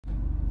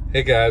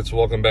Hey guys,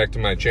 welcome back to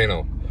my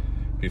channel.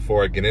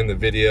 Before I get in the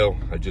video,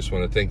 I just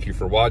want to thank you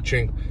for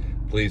watching.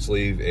 Please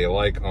leave a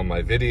like on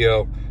my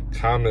video,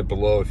 comment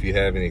below if you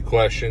have any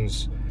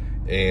questions,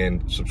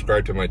 and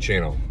subscribe to my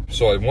channel.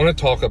 So I want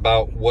to talk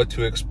about what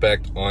to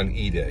expect on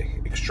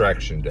E-Day,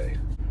 extraction day.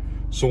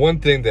 So one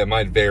thing that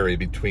might vary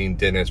between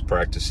dentist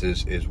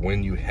practices is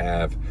when you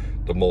have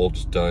the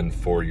molds done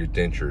for your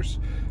dentures.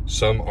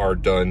 Some are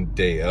done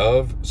day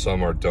of,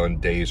 some are done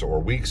days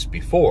or weeks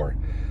before.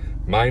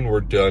 Mine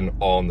were done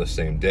all on the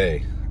same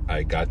day.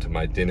 I got to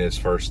my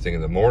dentist first thing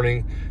in the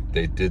morning.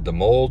 They did the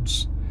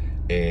molds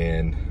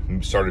and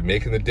started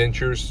making the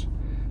dentures.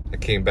 I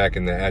came back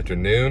in the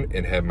afternoon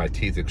and had my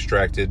teeth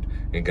extracted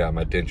and got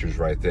my dentures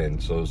right then.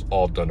 So it was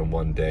all done in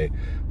one day.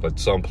 But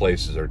some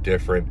places are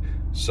different.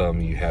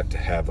 Some you have to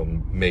have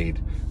them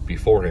made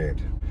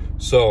beforehand.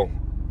 So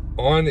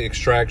on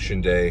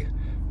extraction day,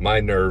 my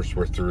nerves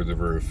were through the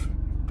roof.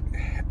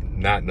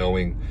 Not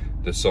knowing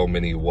the so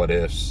many what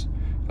ifs.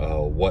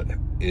 What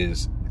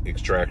is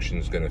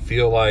extractions going to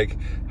feel like?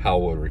 How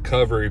will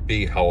recovery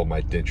be? How will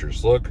my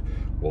dentures look?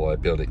 Will I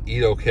be able to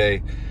eat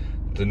okay?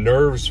 The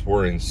nerves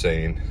were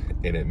insane,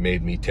 and it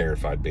made me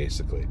terrified,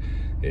 basically.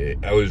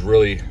 I was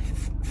really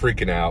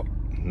freaking out,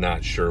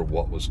 not sure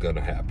what was going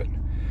to happen.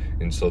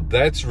 And so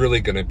that's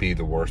really going to be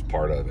the worst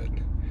part of it.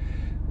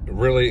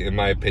 Really, in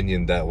my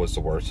opinion, that was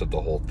the worst of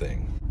the whole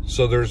thing.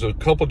 So there's a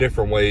couple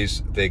different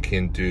ways they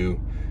can do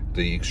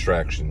the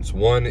extractions.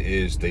 One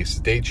is they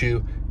sedate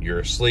you, you're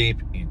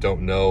asleep, you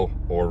don't know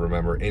or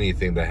remember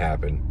anything that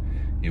happened.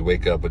 You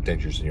wake up with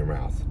dentures in your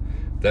mouth.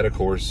 That, of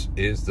course,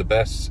 is the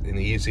best and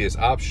easiest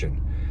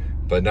option,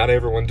 but not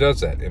everyone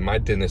does that, and my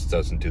dentist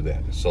doesn't do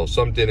that. So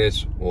some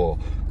dentists will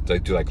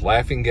do like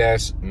laughing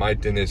gas. My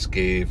dentist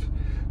gave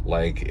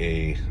like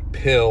a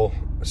pill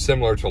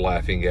similar to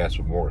laughing gas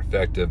but more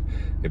effective.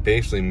 It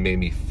basically made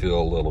me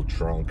feel a little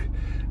drunk.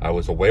 I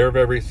was aware of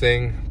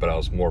everything, but I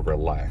was more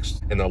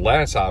relaxed. And the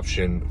last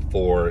option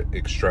for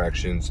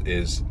extractions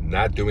is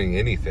not doing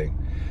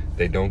anything.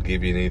 They don't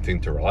give you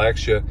anything to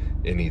relax you,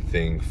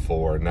 anything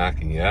for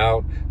knocking you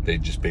out. They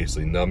just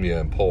basically numb you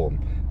and pull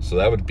them. So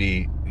that would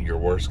be your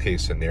worst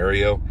case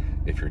scenario.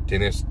 If your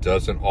dentist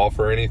doesn't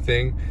offer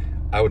anything,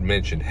 I would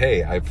mention,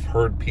 hey, I've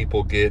heard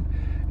people get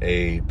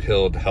a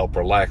pill to help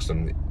relax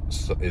them.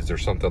 Is there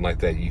something like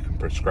that you can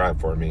prescribe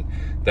for me?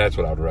 That's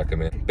what I would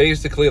recommend.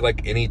 Basically,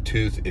 like any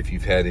tooth, if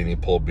you've had any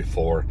pulled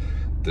before,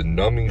 the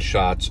numbing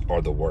shots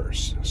are the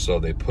worst. So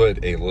they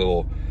put a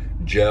little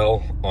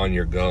gel on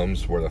your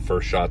gums where the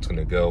first shot's going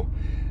to go,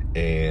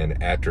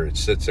 and after it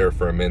sits there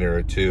for a minute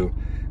or two,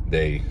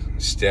 they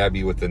stab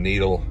you with the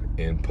needle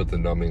and put the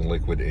numbing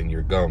liquid in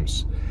your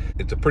gums.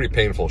 It's a pretty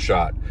painful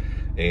shot,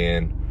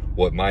 and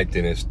what my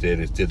dentist did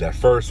is did that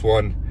first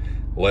one,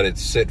 let it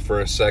sit for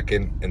a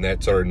second, and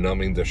that started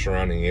numbing the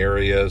surrounding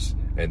areas,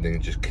 and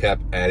then just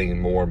kept adding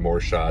more and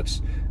more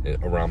shots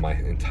around my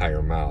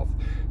entire mouth.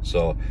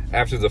 So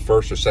after the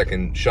first or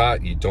second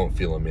shot, you don't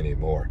feel them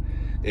anymore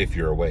if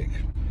you're awake.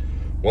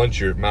 Once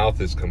your mouth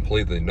is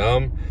completely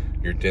numb,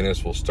 your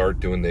dentist will start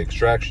doing the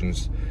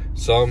extractions.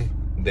 Some,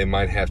 they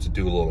might have to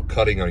do a little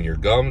cutting on your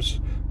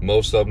gums.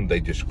 Most of them, they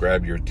just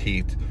grab your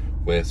teeth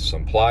with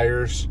some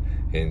pliers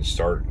and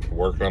start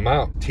working them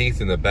out.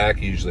 Teeth in the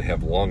back usually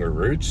have longer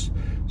roots,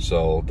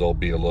 so there'll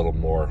be a little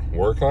more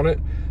work on it,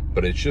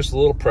 but it's just a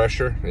little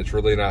pressure. It's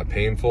really not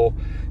painful.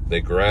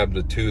 They grab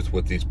the tooth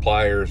with these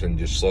pliers and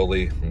just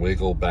slowly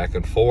wiggle back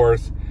and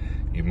forth.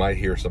 You might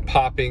hear some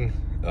popping,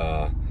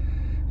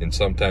 and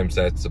sometimes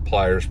that's the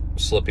pliers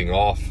slipping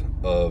off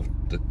of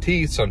the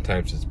teeth.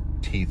 Sometimes it's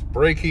teeth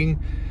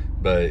breaking,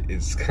 but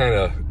it's kind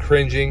of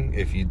cringing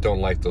if you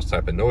don't like those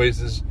type of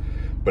noises.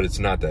 But it's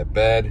not that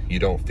bad. You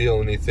don't feel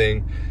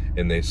anything,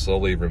 and they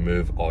slowly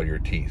remove all your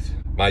teeth.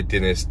 My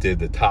dentist did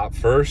the top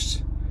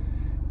first,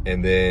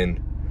 and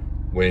then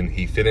when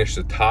he finished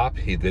the top,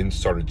 he then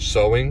started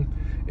sewing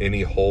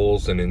any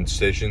holes and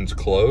incisions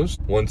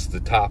closed. Once the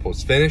top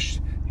was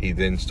finished, he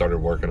then started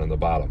working on the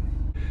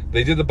bottom.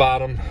 They did the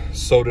bottom,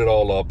 sewed it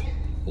all up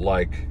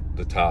like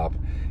the top,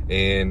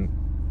 and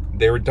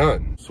they were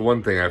done. So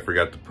one thing I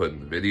forgot to put in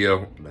the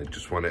video, and I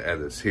just want to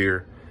add this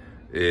here,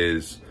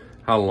 is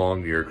how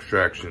long your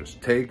extractions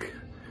take.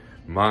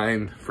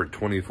 Mine, for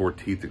 24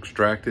 teeth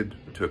extracted,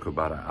 took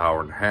about an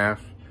hour and a half.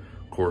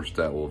 Of course,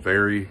 that will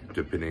vary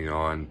depending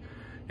on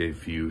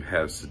if you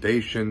have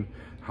sedation,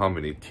 how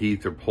many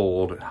teeth are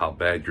pulled, how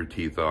bad your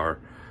teeth are,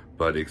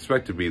 but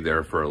expect to be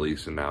there for at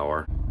least an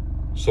hour.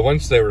 So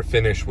once they were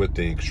finished with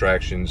the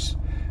extractions,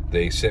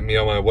 they sent me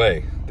on my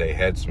way. They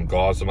had some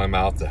gauze in my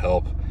mouth to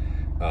help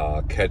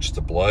catch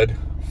the blood.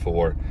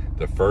 For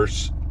the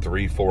first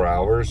 3-4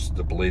 hours,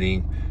 the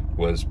bleeding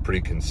was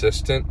pretty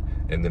consistent,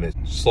 and then it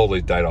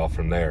slowly died off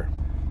from there.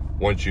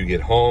 Once you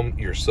get home,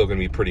 you're still going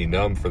to be pretty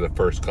numb for the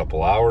first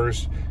couple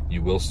hours.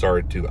 You will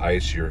start to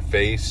ice your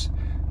face,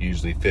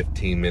 usually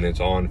 15 minutes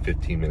on,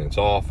 15 minutes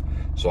off.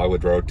 So I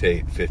would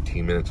rotate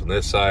 15 minutes on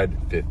this side,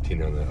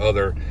 15 on the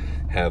other,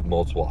 have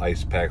multiple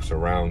ice packs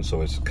around,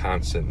 so it's a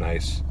constant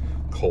nice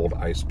cold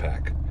ice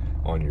pack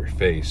on your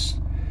face.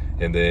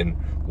 And then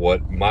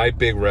what my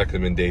big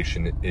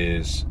recommendation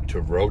is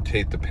to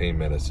rotate the pain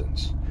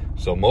medicines.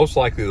 So most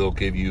likely they'll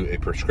give you a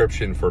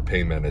prescription for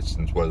pain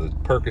medicines, whether it's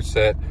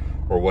Percocet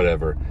or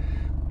whatever.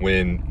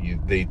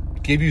 When they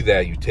give you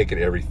that, you take it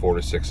every 4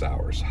 to 6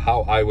 hours.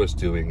 How I was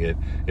doing it,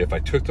 if I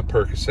took the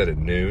Percocet at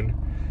noon,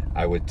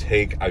 I would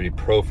take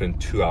ibuprofen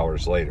 2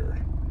 hours later.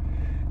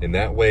 And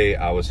that way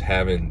I was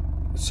having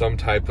some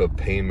type of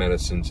pain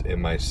medicines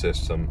in my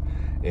system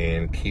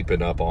and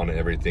keeping up on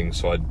everything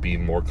so I'd be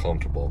more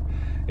comfortable.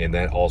 And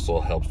that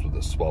also helps with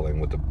the swelling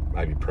with the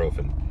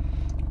ibuprofen.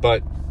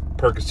 But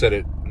Percocet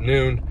at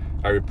noon,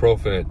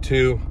 ibuprofen at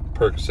 2,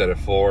 Percocet at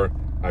 4,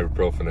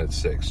 ibuprofen at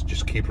 6.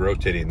 Just keep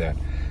rotating that.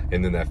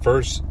 And then that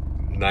first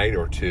night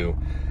or two,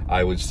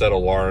 I would set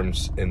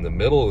alarms in the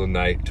middle of the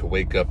night to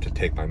wake up to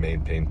take my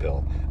main pain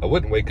pill. I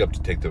wouldn't wake up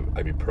to take the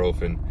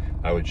ibuprofen.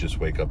 I would just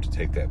wake up to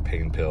take that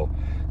pain pill.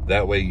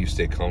 That way you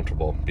stay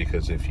comfortable,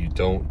 because if you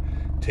don't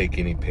take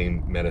any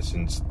pain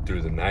medicines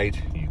through the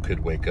night, you could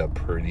wake up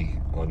pretty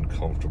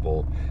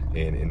uncomfortable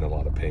and in a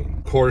lot of pain.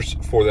 Of course,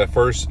 for that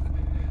first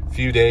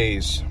few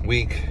days,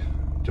 week,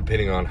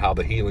 depending on how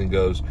the healing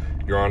goes,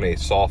 you're on a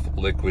soft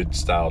liquid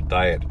style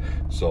diet.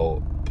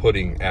 So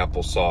pudding,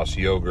 applesauce,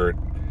 yogurt,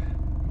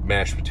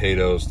 mashed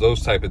potatoes,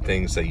 those type of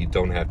things that you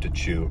don't have to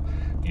chew.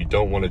 You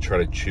don't want to try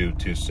to chew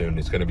too soon.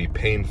 It's going to be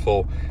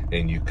painful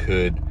and you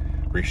could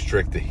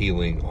restrict the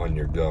healing on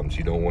your gums.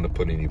 You don't want to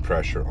put any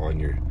pressure on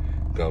your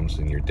gums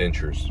and your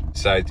dentures.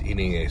 Besides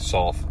eating a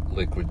soft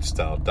liquid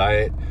style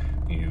diet,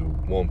 you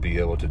won't be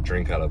able to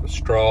drink out of a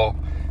straw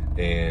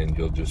and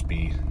you'll just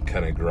be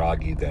kind of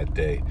groggy that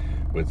day.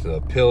 With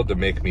a pill to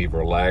make me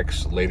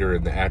relax later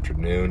in the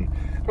afternoon,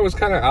 I was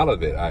kind of out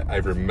of it. I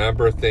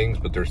remember things,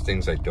 but there's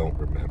things I don't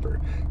remember.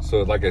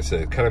 So like I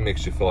said, it kind of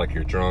makes you feel like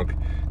you're drunk.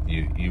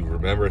 You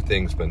remember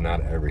things, but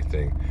not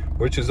everything,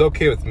 which is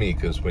okay with me,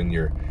 because when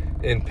you're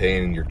in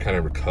pain and you're kind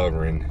of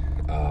recovering,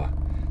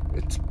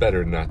 it's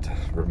better not to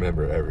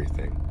remember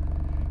everything.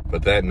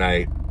 But that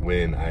night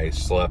when I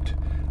slept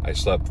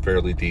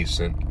fairly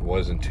decent. It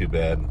wasn't too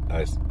bad.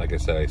 Like I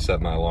said, I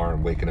set my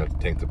alarm waking up to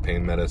take the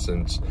pain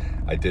medicines.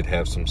 I did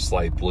have some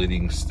slight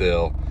bleeding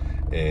still,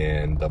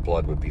 and the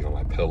blood would be on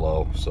my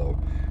pillow, so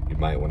you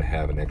might want to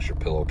have an extra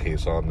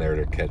pillowcase on there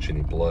to catch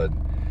any blood,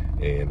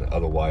 and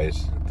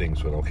otherwise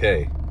things went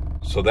okay.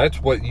 So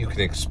that's what you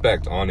can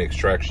expect on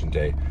extraction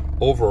day.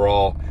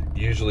 Overall,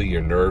 usually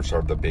your nerves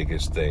are the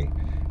biggest thing,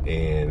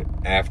 and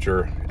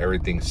after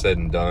everything's said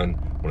and done,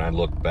 when I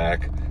look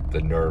back,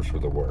 the nerves were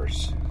the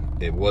worst.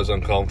 It was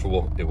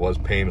uncomfortable, it was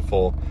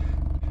painful,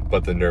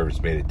 but the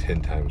nerves made it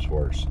 10 times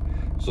worse.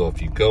 So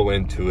if you go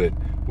into it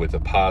with a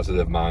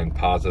positive mind,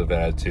 positive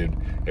attitude,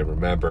 and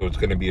remember, it's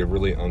going to be a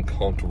really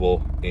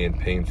uncomfortable and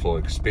painful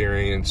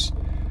experience,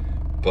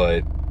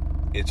 but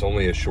it's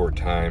only a short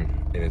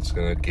time, and it's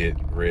going to get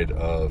rid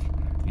of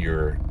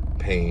your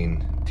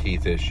pain,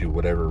 teeth issue,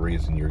 whatever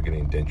reason you're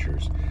getting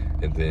dentures,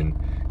 and then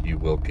you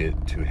will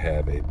get to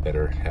have a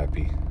better,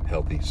 happy,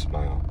 healthy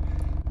smile.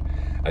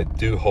 I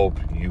do hope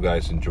you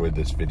guys enjoyed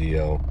this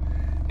video.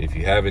 If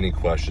you have any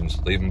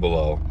questions, leave them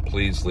below.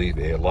 Please leave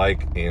a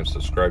like and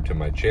subscribe to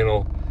my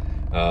channel.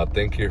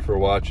 Thank you for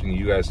watching.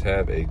 You guys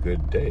have a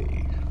good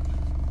day.